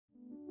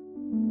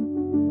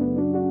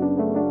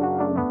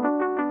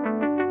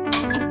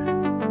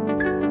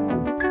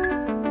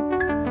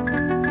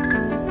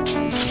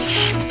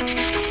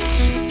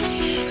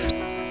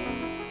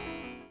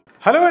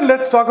Hello, and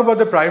let's talk about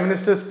the Prime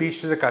Minister's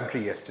speech to the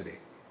country yesterday.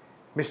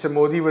 Mr.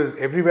 Modi was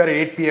everywhere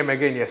at 8 p.m.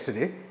 again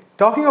yesterday,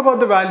 talking about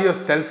the value of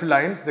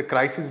self-reliance, the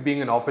crisis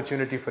being an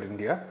opportunity for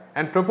India,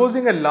 and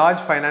proposing a large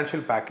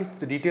financial package,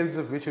 the details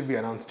of which will be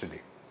announced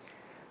today.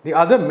 The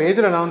other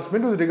major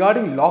announcement was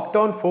regarding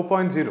Lockdown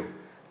 4.0,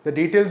 the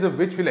details of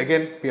which will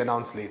again be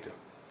announced later.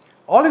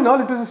 All in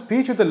all, it was a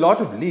speech with a lot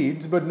of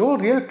leads, but no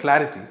real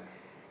clarity,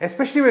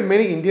 especially when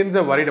many Indians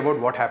are worried about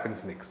what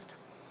happens next.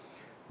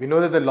 We know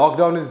that the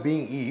lockdown is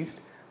being eased,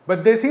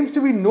 but there seems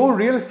to be no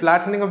real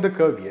flattening of the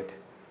curve yet.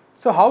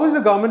 So how is the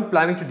government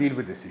planning to deal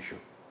with this issue?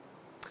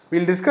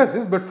 We'll discuss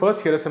this, but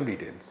first here are some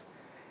details.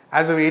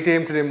 As of 8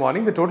 a.m. today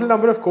morning, the total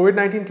number of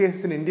COVID-19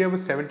 cases in India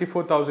was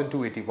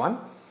 74,281,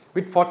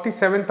 with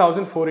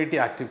 47,480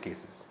 active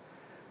cases.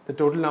 The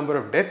total number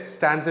of deaths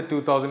stands at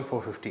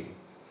 2,415.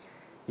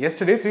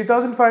 Yesterday,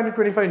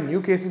 3,525 new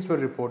cases were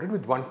reported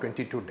with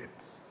 122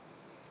 deaths.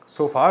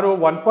 So far,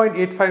 over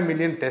 1.85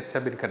 million tests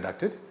have been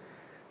conducted.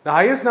 The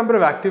highest number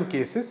of active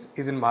cases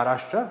is in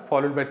Maharashtra,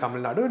 followed by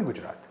Tamil Nadu and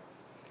Gujarat.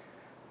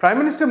 Prime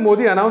Minister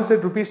Modi announced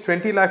that Rs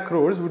 20 lakh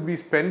crores would be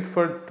spent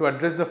to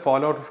address the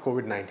fallout of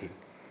COVID-19.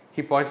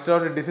 He pointed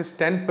out that this is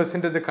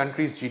 10% of the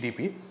country's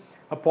GDP,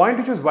 a point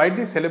which was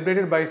widely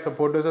celebrated by his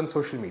supporters on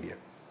social media.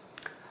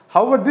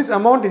 However, this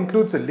amount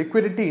includes a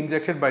liquidity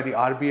injected by the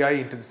RBI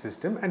into the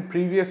system and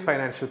previous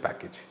financial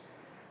package.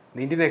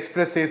 The Indian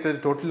Express says that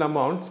the total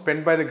amount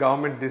spent by the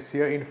government this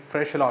year in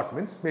fresh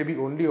allotments may be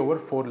only over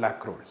 4 lakh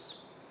crores.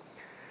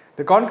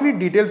 The concrete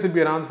details will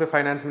be announced by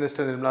Finance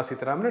Minister Nirmala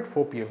Sitharaman at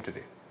 4 p.m.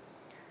 today.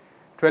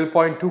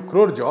 12.2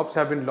 crore jobs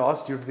have been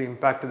lost due to the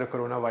impact of the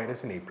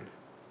coronavirus in April.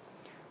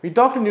 We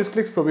talked to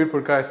Newsclick's Prabir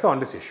Purkayastha on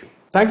this issue.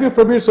 Thank you,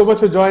 Prabir, so much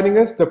for joining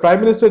us. The Prime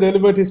Minister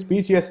delivered his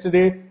speech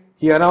yesterday.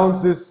 He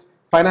announced this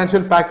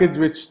financial package,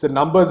 which the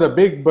numbers are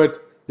big, but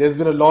there's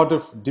been a lot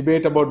of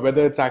debate about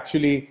whether it's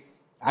actually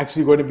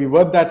going to be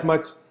worth that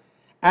much.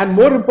 And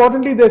more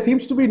importantly, there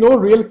seems to be no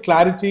real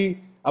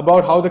clarity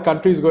about how the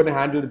country is going to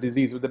handle the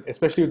disease,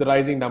 especially with the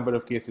rising number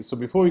of cases. So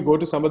before we go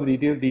to some of the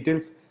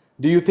details,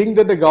 do you think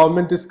that the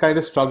government is kind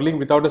of struggling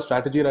without a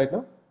strategy right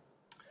now?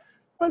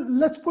 Well,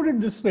 let's put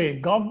it this way.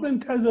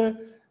 Government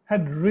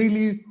had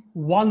really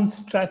one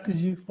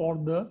strategy for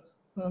the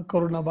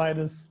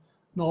coronavirus,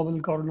 novel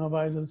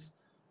coronavirus,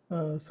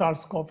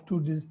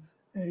 SARS-CoV-2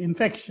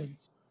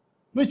 infections,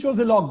 which was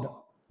a lockdown.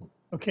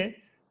 Okay,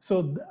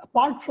 so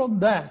apart from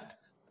that,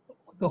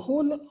 the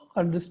whole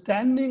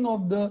understanding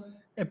of the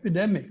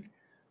epidemic,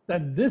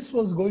 that this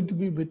was going to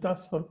be with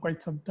us for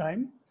quite some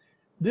time.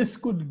 This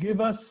could give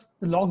us,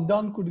 the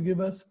lockdown could give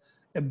us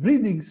a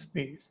breathing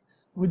space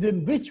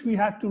within which we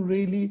had to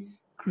really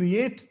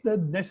create the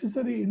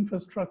necessary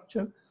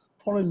infrastructure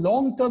for a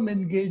long-term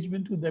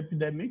engagement with the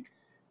epidemic,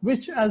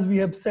 which, as we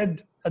have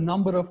said a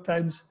number of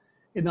times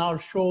in our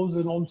shows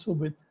and also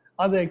with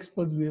other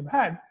experts we have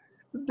had,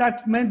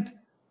 that meant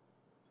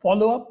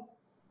follow-up,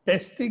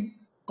 testing,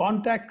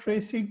 contact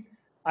tracing,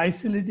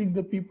 isolating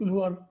the people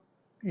who are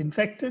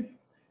infected,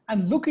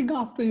 and looking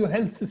after your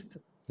health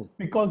system,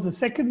 because the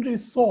secondary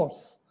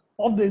source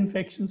of the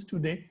infections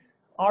today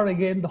are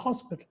again the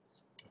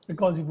hospitals.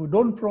 Because if we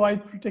don't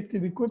provide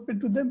protective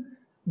equipment to them,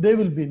 they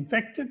will be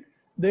infected,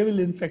 they will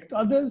infect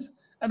others,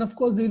 and of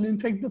course they will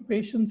infect the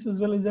patients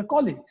as well as their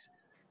colleagues.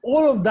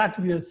 All of that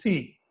we are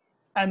seeing.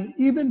 And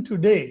even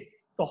today,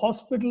 the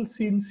hospital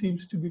scene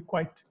seems to be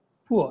quite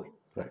poor.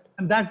 Right.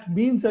 And that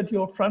means that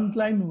your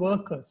frontline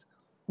workers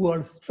who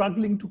are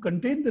struggling to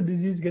contain the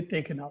disease get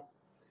taken out.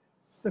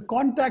 The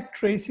contact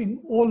tracing,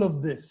 all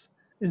of this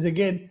is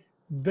again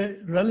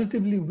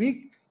relatively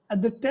weak,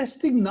 and the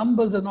testing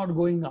numbers are not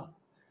going up.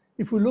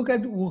 If you look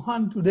at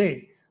Wuhan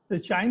today, the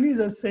Chinese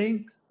are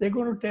saying they're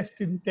going to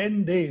test in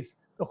 10 days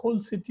the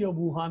whole city of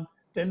Wuhan,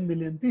 10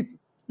 million people,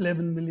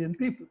 11 million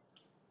people.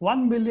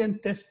 1 million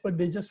tests per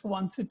day just for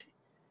one city.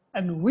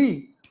 And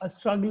we are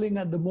struggling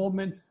at the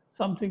moment,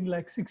 something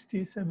like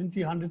 60, 70,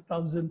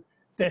 100,000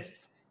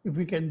 tests. If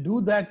we can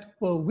do that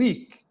per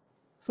week.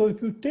 So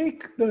if you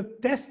take the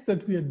tests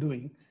that we are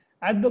doing,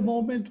 at the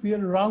moment we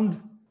are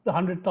around the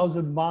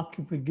 100,000 mark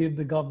if we give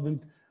the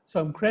government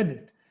some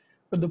credit.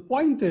 But the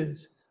point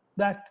is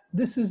that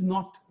this is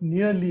not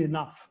nearly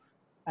enough.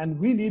 And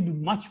we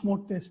need much more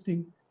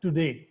testing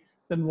today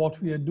than what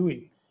we are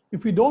doing.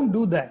 If we don't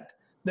do that,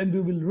 then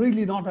we will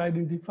really not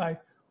identify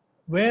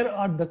where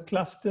are the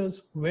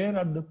clusters, where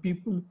are the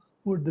people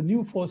who are the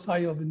new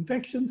foci of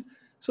infections.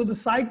 So the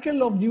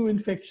cycle of new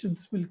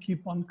infections will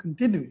keep on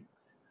continuing.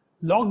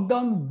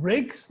 Lockdown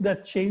breaks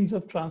that chains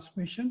of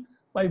transmission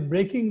by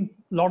breaking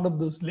a lot of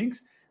those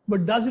links,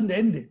 but doesn't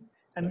end it.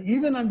 And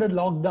even under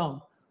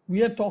lockdown,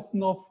 we are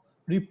talking of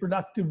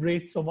reproductive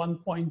rates of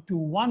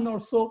 1.21 or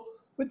so,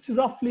 which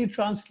roughly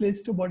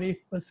translates to about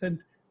 8%,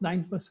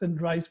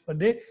 9% rise per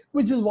day,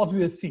 which is what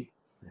we are seeing.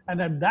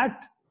 And at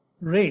that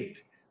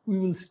rate, we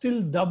will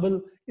still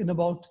double in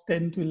about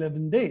 10 to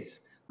 11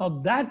 days. Now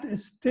that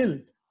is still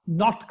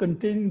not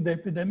containing the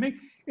epidemic.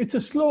 It's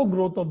a slow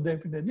growth of the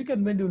epidemic.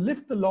 And when you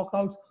lift the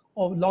lockdowns,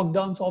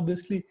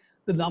 obviously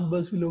the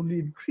numbers will only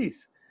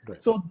increase. Right.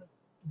 So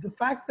the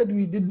fact that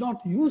we did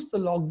not use the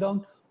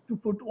lockdown to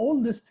put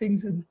all these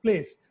things in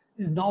place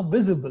is now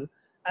visible,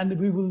 and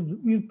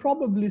we'll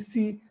probably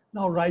see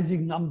now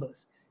rising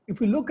numbers. If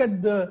we look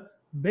at the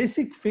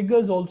basic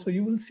figures also,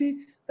 you will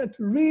see that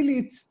really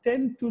it's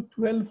 10 to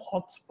 12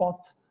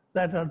 hotspots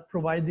that are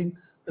providing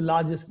the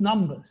largest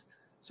numbers.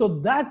 So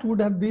that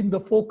would have been the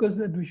focus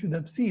that we should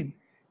have seen.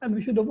 And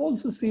we should have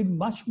also seen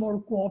much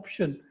more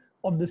co-option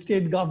of the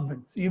state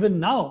governments. Even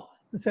now,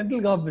 the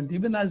central government,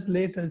 even as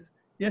late as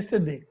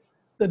yesterday,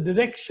 the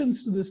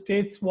directions to the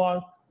states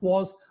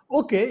was,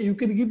 okay, you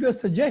can give your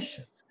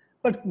suggestions,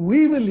 but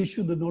we will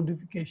issue the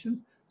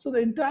notifications. So the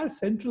entire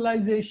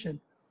centralization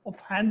of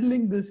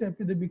handling this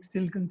epidemic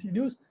still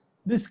continues.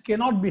 This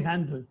cannot be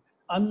handled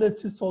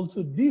unless it's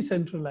also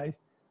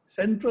decentralized.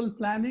 Central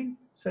planning,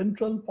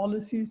 central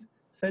policies,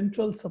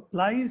 central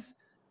supplies,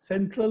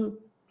 central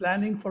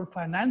planning for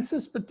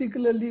finances,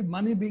 particularly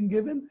money being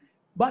given,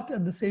 but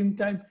at the same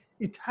time,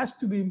 it has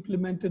to be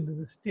implemented at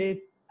the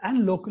state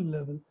and local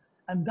level.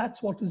 And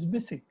that's what is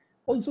missing.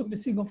 Also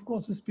missing, of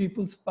course, is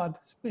people's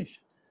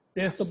participation.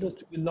 They're supposed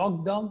to be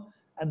locked down,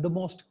 at the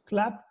most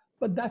clap,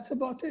 but that's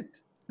about it.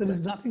 There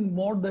is nothing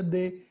more that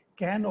they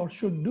can or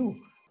should do.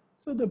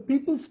 So the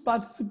people's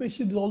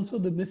participation is also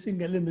the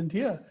missing element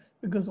here,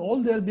 because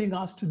all they're being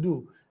asked to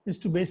do is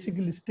to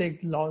basically stay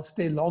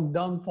locked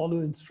down, follow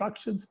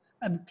instructions,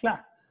 and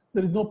clap.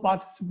 There is no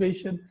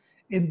participation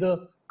in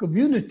the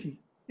community,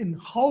 in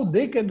how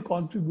they can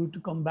contribute to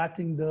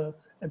combating the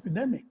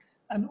epidemic.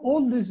 And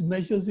all these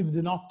measures, if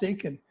they're not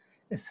taken,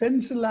 a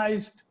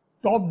centralized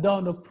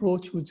top-down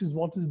approach, which is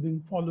what is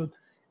being followed,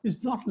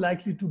 is not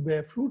likely to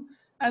bear fruit.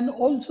 And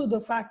also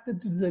the fact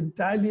that it is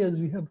entirely, as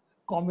we have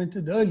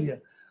commented earlier,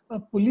 a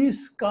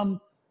police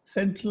come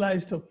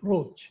centralized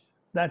approach.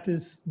 That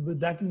is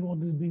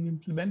what is being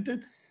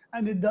implemented.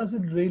 And it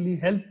doesn't really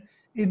help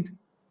in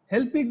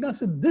helping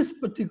us in this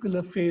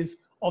particular phase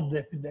of the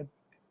epidemic.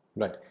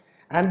 Right.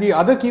 And the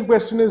other key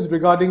question is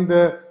regarding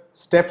the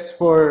steps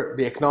for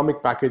the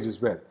economic package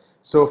as well.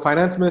 So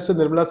Finance Minister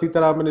Nirmala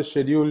Sitharaman is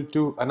scheduled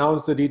to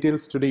announce the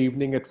details today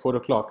evening at 4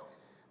 o'clock.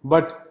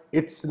 But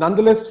it's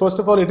nonetheless, first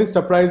of all, it is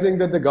surprising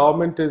that the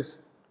government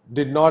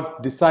did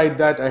not decide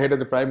that ahead of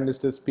the Prime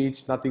Minister's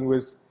speech. Nothing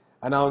was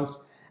announced.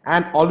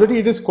 And already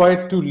it is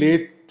quite too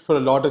late for a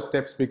lot of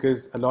steps,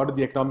 because a lot of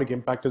the economic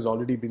impact has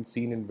already been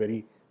seen in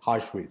very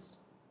harsh ways.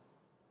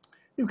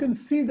 You can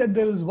see that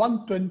there is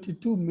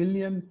 122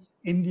 million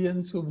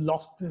Indians who have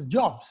lost their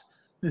jobs.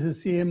 This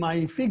is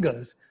CMI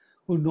figures,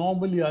 who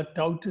normally are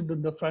touted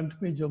on the front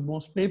page of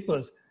most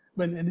papers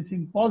when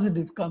anything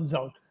positive comes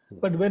out.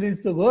 But when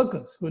it's the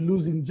workers who are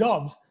losing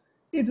jobs,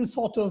 it has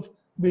sort of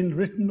been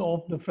written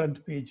off the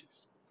front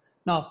pages.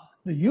 Now,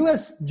 the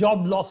US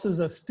job losses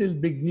are still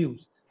big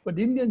news, but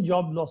Indian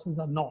job losses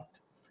are not.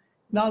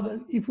 Now,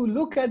 if you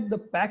look at the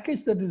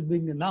package that is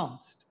being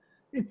announced,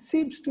 it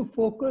seems to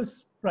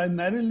focus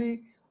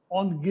primarily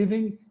on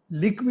giving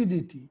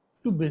liquidity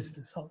to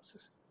business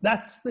houses.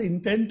 That's the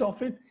intent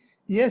of it.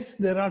 Yes,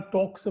 there are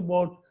talks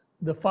about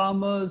the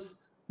farmers,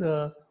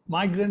 the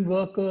migrant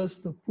workers,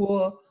 the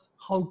poor,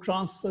 how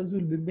transfers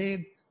will be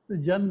made, the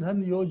Jan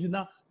Dhan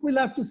Yojana. We'll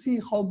have to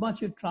see how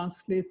much it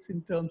translates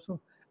in terms of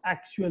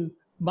actual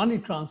money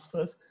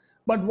transfers.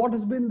 But what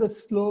has been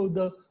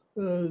the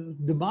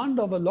demand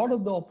of a lot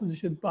of the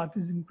opposition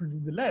parties,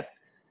 including the left,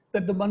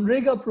 that the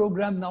Manrega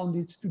program now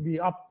needs to be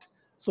upped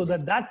so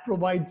that that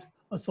provides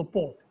a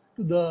support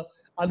to the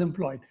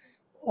unemployed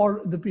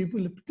or the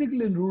people,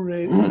 particularly in rural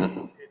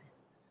areas.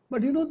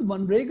 But you know, the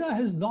Manrega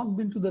has not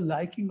been to the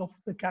liking of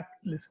the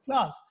capitalist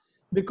class,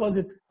 because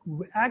it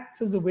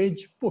acts as a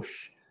wage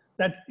push,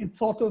 that it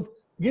sort of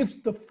gives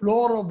the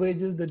floor of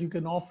wages that you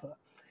can offer.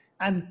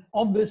 And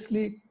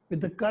obviously,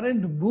 with the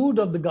current mood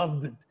of the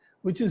government,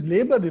 which is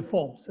labor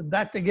reforms, and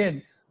that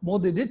again,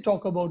 Modi did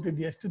talk about it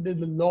yesterday,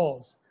 the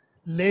laws,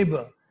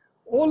 labor,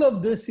 all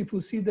of this, if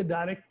you see the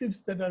directives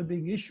that are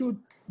being issued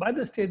by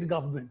the state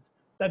governments,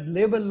 that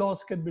labor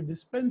laws can be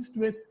dispensed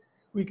with,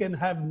 we can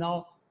have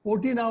now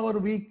 14-hour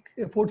week,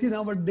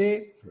 14-hour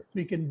day.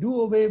 We can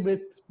do away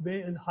with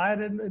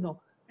hire and,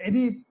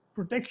 any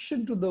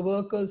protection to the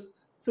workers,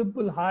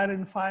 simple hire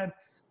and fire.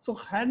 So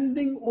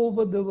handing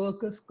over the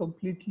workers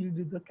completely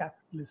to the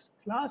capitalist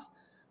class.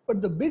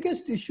 But the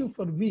biggest issue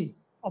for me,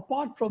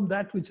 apart from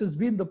that, which has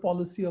been the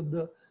policy of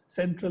the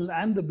central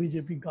and the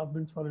BJP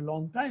governments for a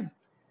long time,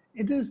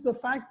 it is the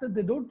fact that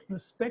they don't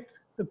respect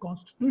the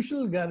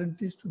constitutional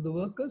guarantees to the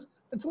workers.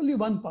 That's only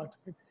one part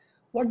of it.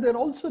 What they're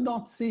also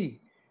not seeing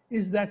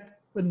is that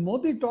when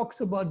Modi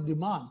talks about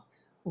demand,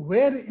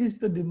 where is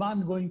the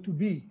demand going to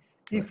be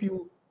if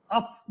you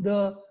up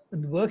the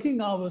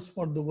working hours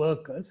for the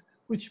workers,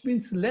 which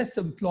means less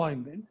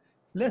employment?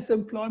 Less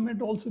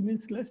employment also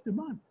means less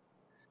demand.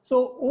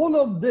 So all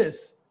of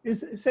this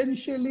is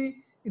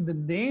essentially in the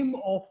name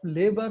of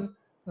labor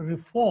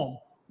reform.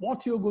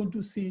 What you're going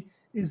to see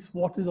is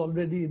what is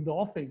already in the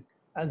offing,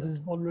 as has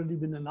already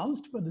been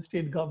announced by the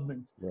state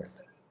governments. Right.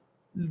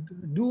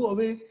 Do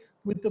away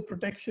with the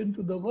protection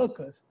to the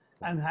workers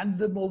and hand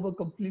them over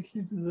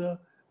completely to the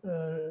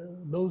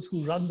those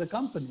who run the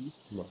companies.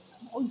 Wow.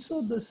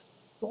 Also, this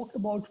talk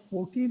about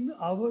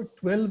 14-hour,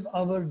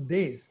 12-hour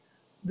days.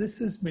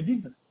 This is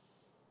medieval.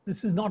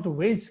 This is not a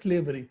wage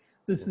slavery.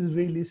 This is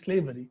really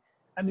slavery.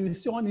 And we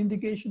saw an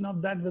indication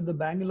of that when the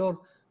Bangalore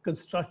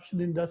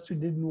construction industry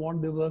didn't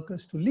want the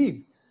workers to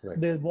leave. Right.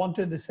 They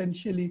wanted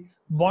essentially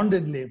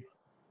bonded labor.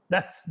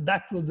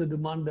 That was the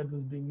demand that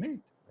was being made.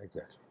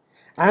 Exactly.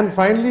 And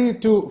finally,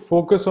 to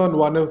focus on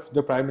one of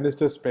the Prime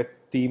Minister's pet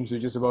themes,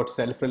 which is about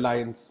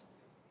self-reliance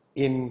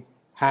in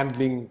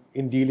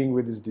dealing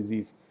with this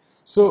disease.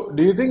 So,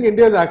 do you think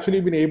India has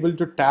actually been able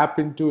to tap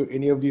into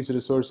any of these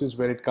resources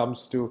when it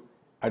comes to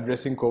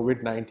addressing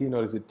COVID-19,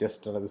 or is it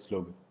just another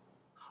slogan?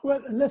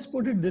 Well, let's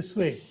put it this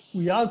way.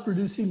 We are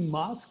producing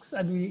masks,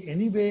 and we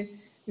anyway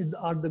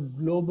are the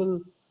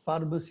global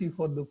pharmacy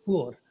for the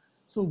poor.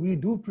 So we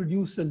do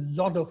produce a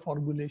lot of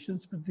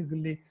formulations,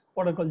 particularly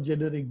what are called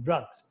generic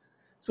drugs.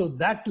 So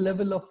that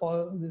level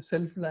of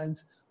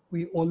self-reliance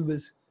we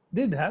always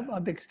did have.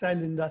 Our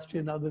textile industry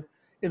and other,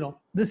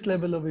 this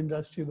level of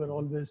industry were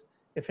always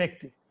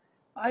effective.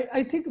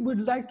 I think we'd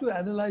like to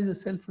analyze the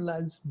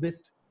self-reliance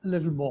bit a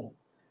little more.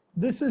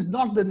 This is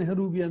not the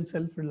Nehruvian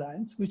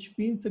self-reliance, which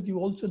means that you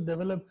also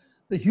develop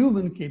the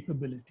human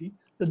capability,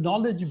 the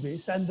knowledge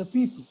base, and the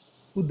people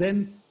who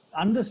then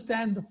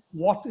understand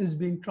what is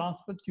being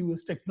transferred to you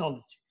as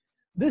technology.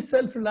 This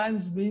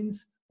self-reliance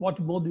means what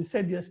Modi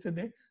said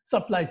yesterday,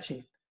 supply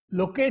chain.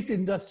 Locate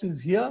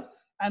industries here,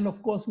 and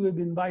of course we have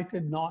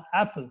invited now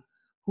Apple,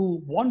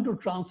 who want to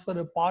transfer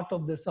a part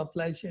of their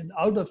supply chain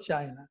out of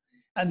China,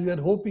 and we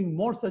are hoping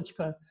more such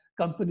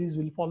companies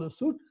will follow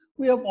suit.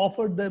 We have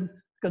offered them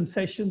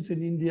concessions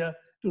in India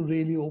to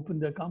really open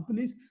their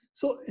companies.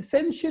 So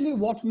essentially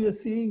what we are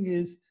seeing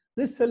is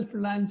this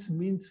self-reliance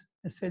means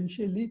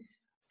essentially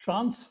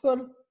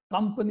transfer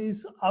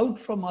companies out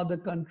from other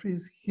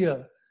countries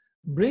here.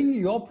 Bring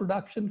your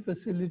production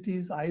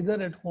facilities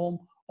either at home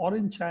or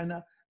in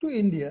China to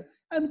India,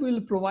 and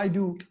we'll provide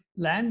you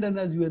land and,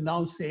 as you are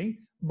now saying,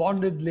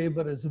 bonded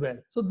labor as well.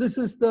 So this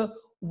is the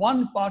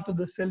one part of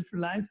the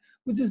self-reliance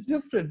which is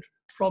different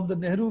from the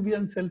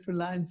Nehruvian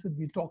self-reliance that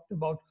we talked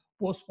about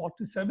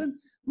post-47,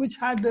 which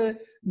had a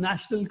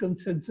national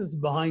consensus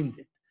behind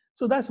it.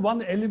 So that's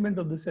one element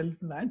of the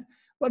self-reliance.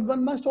 But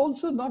one must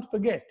also not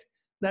forget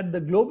that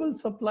the global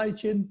supply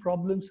chain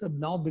problems have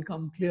now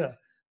become clear,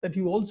 that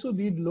you also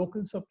need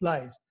local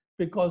supplies,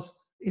 because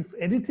if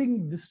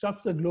anything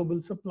disrupts the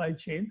global supply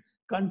chain,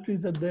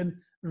 countries are then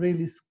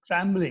really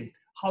scrambling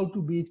how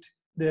to meet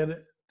their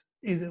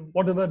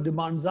whatever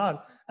demands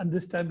are, and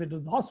this time it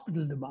was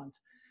hospital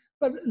demands.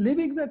 But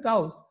leaving that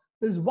out,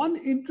 there's one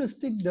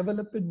interesting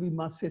development we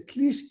must say. At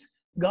least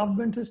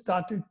government has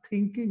started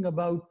thinking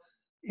about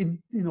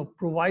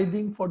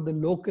providing for the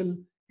local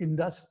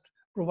industry,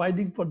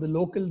 providing for the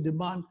local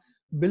demand,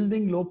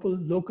 building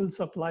local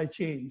supply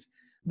chains.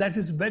 That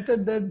is better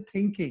than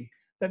thinking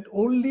that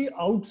only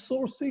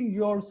outsourcing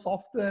your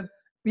software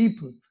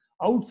people,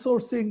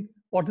 outsourcing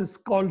what is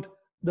called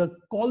the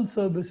call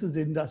services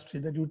industry,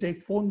 that you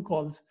take phone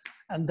calls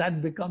and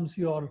that becomes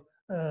your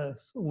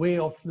way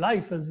of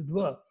life, as it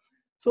were.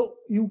 So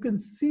you can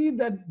see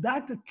that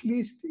at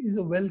least is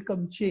a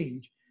welcome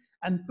change.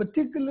 And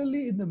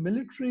particularly in the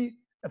military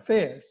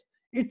affairs,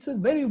 it's a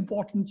very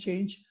important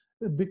change,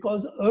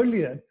 because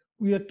earlier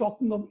we are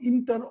talking of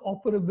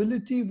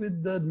interoperability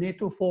with the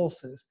NATO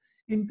forces,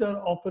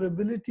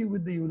 interoperability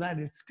with the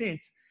United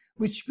States,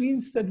 which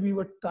means that we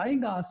were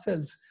tying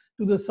ourselves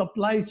to the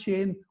supply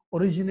chain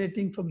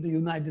originating from the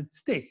United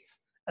States.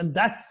 And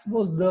that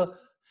was the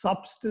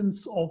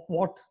substance of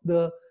what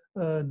the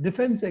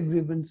defense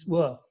agreements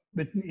were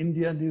between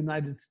India and the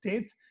United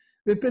States.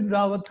 Bipin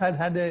Rawat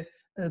had a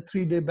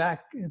 2 day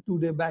back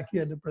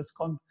here at a press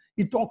conference.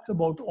 He talked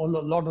about a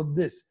lot of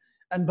this.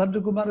 And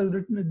Bhadra Kumar has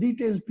written a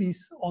detailed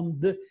piece on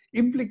the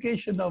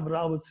implication of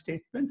Rawat's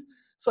statements.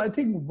 So I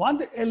think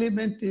one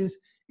element is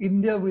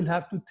India will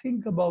have to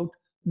think about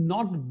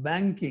not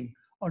banking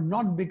or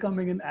not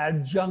becoming an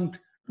adjunct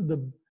to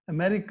the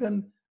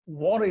American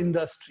war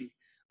industry,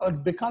 or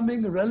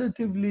becoming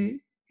relatively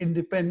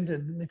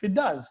independent. And if it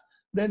does,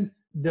 then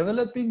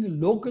developing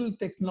local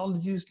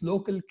technologies,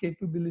 local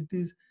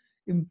capabilities,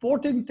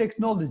 importing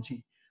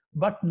technology,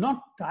 but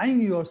not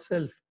tying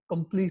yourself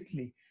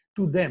completely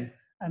to them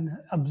and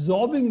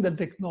absorbing the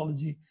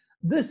technology.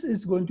 This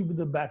is going to be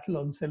the battle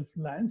on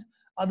self-reliance.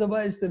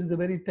 Otherwise, there is a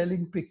very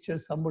telling picture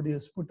somebody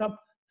has put up: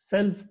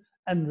 self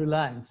and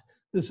reliance.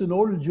 This is an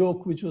old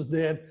joke which was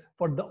there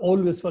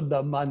always for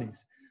the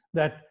Ambanis,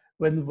 that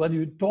when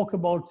you talk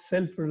about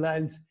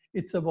self-reliance,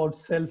 it's about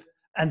self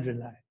and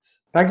reliance.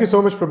 Thank you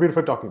so much, Prabir,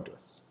 for talking to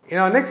us. In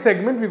our next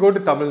segment, we go to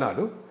Tamil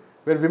Nadu,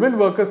 where women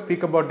workers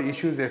speak about the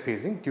issues they're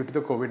facing due to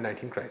the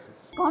COVID-19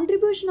 crisis.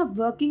 Contribution of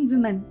working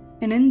women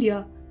in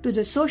India to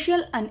the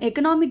social and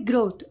economic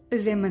growth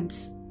is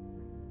immense.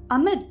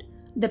 Amid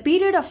the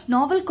period of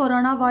novel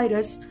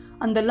coronavirus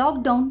and the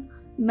lockdown,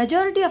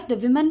 majority of the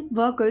women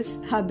workers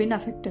have been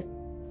affected.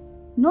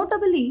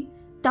 Notably,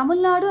 Tamil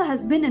Nadu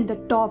has been in the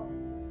top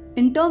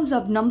in terms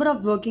of number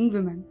of working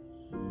women.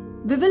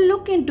 we will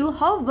look into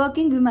how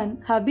working women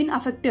have been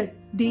affected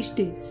these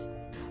days.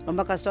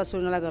 ரொம்ப கஷ்ட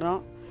சூழ்நிலை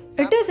இருக்கிறோம்.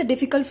 It is a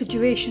difficult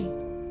situation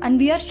and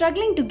we are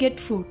struggling to get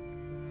food.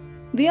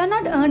 We are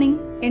not earning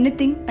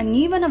anything and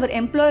even our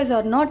employers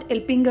are not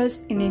helping us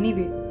in any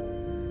way.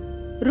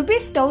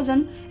 Rupees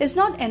 1000 is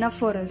not enough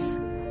for us.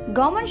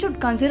 Government should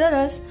consider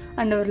us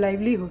and our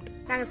livelihood.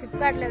 நாங்க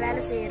சிப்காட்ல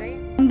வேலை செய்றேன்.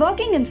 I'm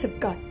working in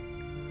Sipcart.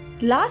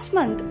 Last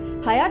month,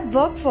 I had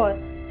worked for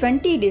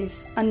 20 days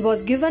and was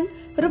given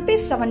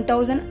rupees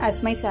 7,000 as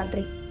my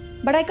salary.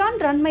 But I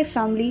can't run my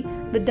family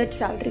with that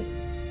salary.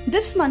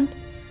 This month,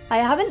 I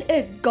haven't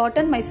yet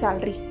gotten my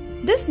salary.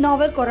 This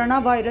novel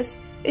coronavirus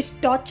is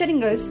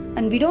torturing us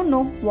and we don't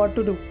know what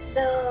to do.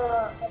 The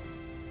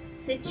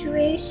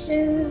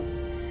situation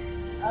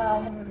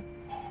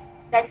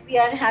that we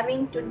are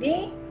having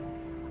today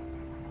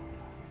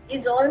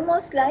is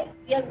almost like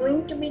we are going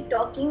to be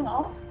talking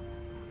of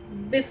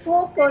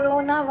before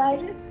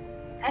coronavirus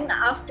and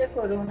after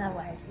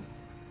coronavirus.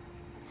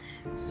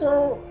 So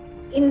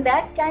in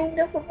that kind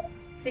of a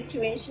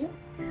situation,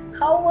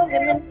 how were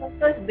women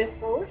workers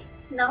before?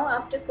 Now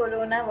after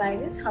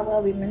coronavirus, how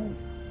are women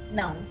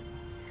now?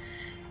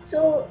 So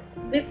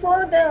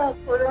before the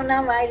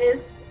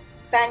coronavirus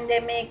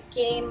pandemic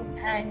came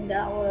and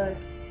our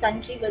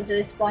country was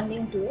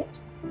responding to it,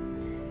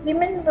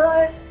 women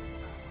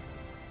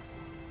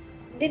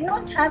did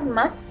not have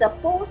much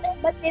support,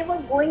 but they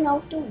were going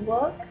out to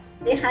work.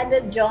 They had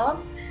a job.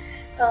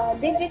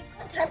 They did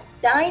not have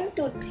time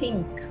to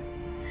think.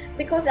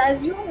 Because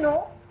as you know,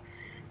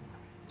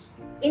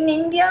 in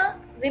India,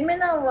 women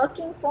are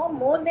working for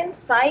more than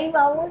 5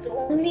 hours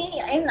only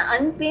in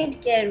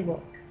unpaid care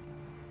work.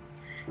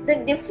 The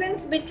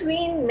difference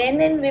between men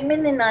and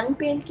women in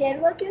unpaid care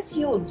work is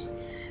huge.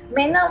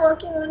 Men are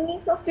working only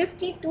for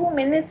 52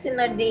 minutes in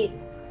a day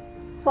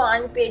for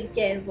unpaid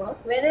care work,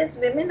 whereas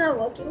women are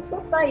working for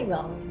 5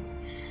 hours.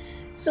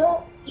 So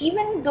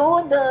even though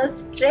the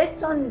stress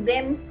on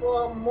them for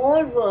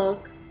more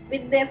work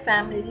with their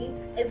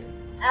families is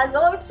as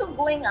also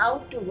going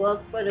out to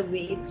work for a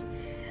wage,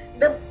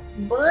 the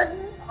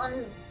burden on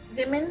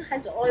women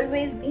has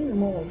always been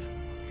more.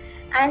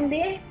 And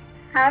they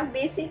have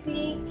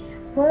basically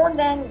more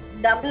than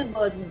double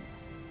burden.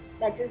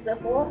 That is the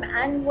home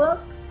and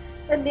work.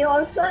 But they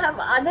also have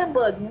other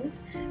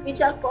burdens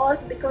which are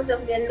caused because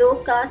of their low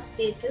caste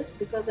status,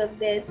 because of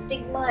their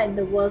stigma at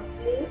the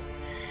workplace,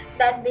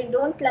 that they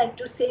don't like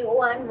to say,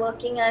 oh, I'm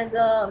working as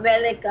a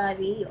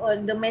velekari or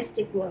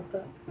domestic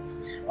worker,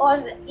 or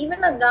even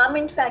a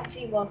garment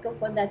factory worker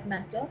for that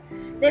matter.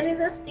 There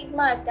is a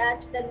stigma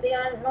attached that they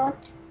are not,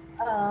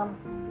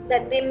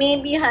 that they may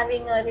be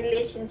having a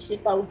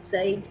relationship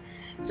outside.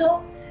 So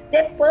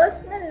their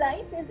personal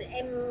life is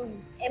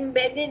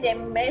embedded,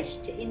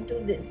 enmeshed into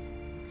this.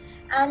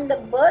 And the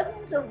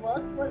burdens of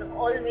work were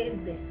always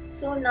there.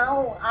 So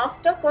now,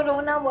 after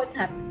Corona, what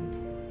happened?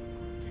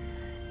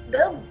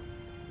 The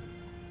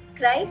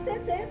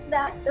crisis is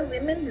that the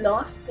women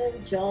lost their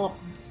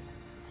jobs.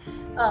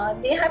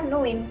 They have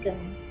no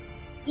income.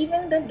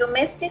 Even the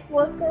domestic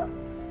worker,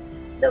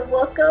 the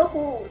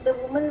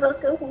woman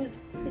worker who is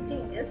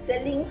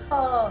selling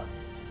her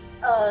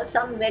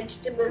some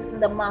vegetables in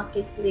the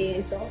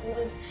marketplace, or who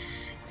is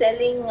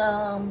selling,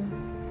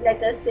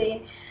 let us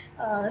say,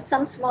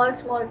 some small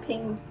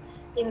things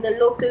in the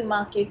local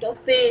market, or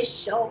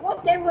fish, or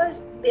whatever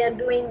they are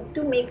doing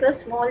to make a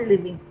small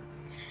living.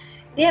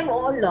 They have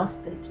all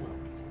lost their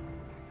jobs.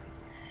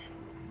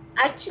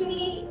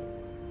 Actually,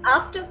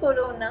 after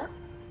Corona,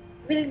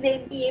 will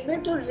they be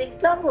able to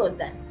recover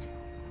that?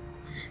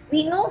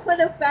 We know for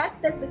a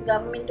fact that the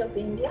government of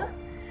India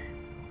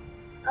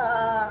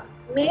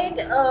made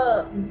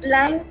a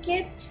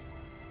blanket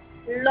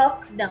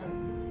lockdown.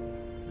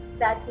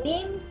 That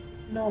means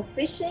no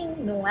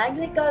fishing, no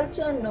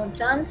agriculture, no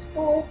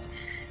transport,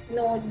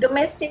 no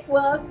domestic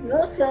work,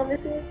 no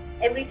services,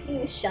 everything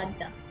is shut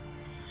down.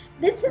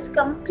 This is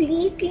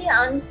completely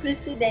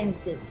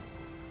unprecedented.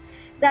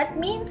 That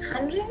means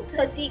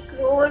 130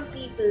 crore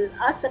people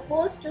are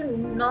supposed to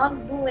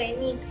not do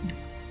anything.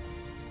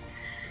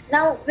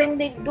 Now, when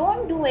they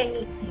don't do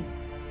anything,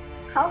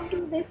 how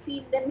do they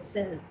feed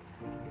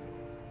themselves?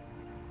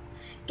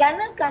 Can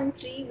a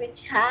country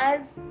which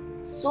has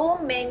so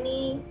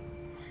many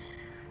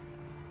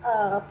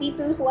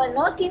people who are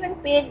not even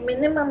paid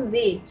minimum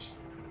wage,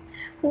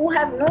 who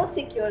have no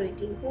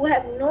security, who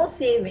have no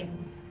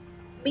savings,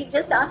 be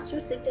just asked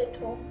to sit at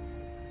home?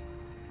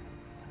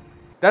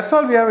 That's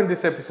all we have in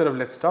this episode of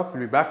Let's Talk.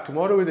 We'll be back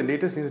tomorrow with the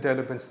latest news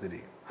developments of the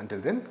day. Until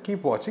then,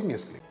 keep watching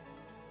Newsclick.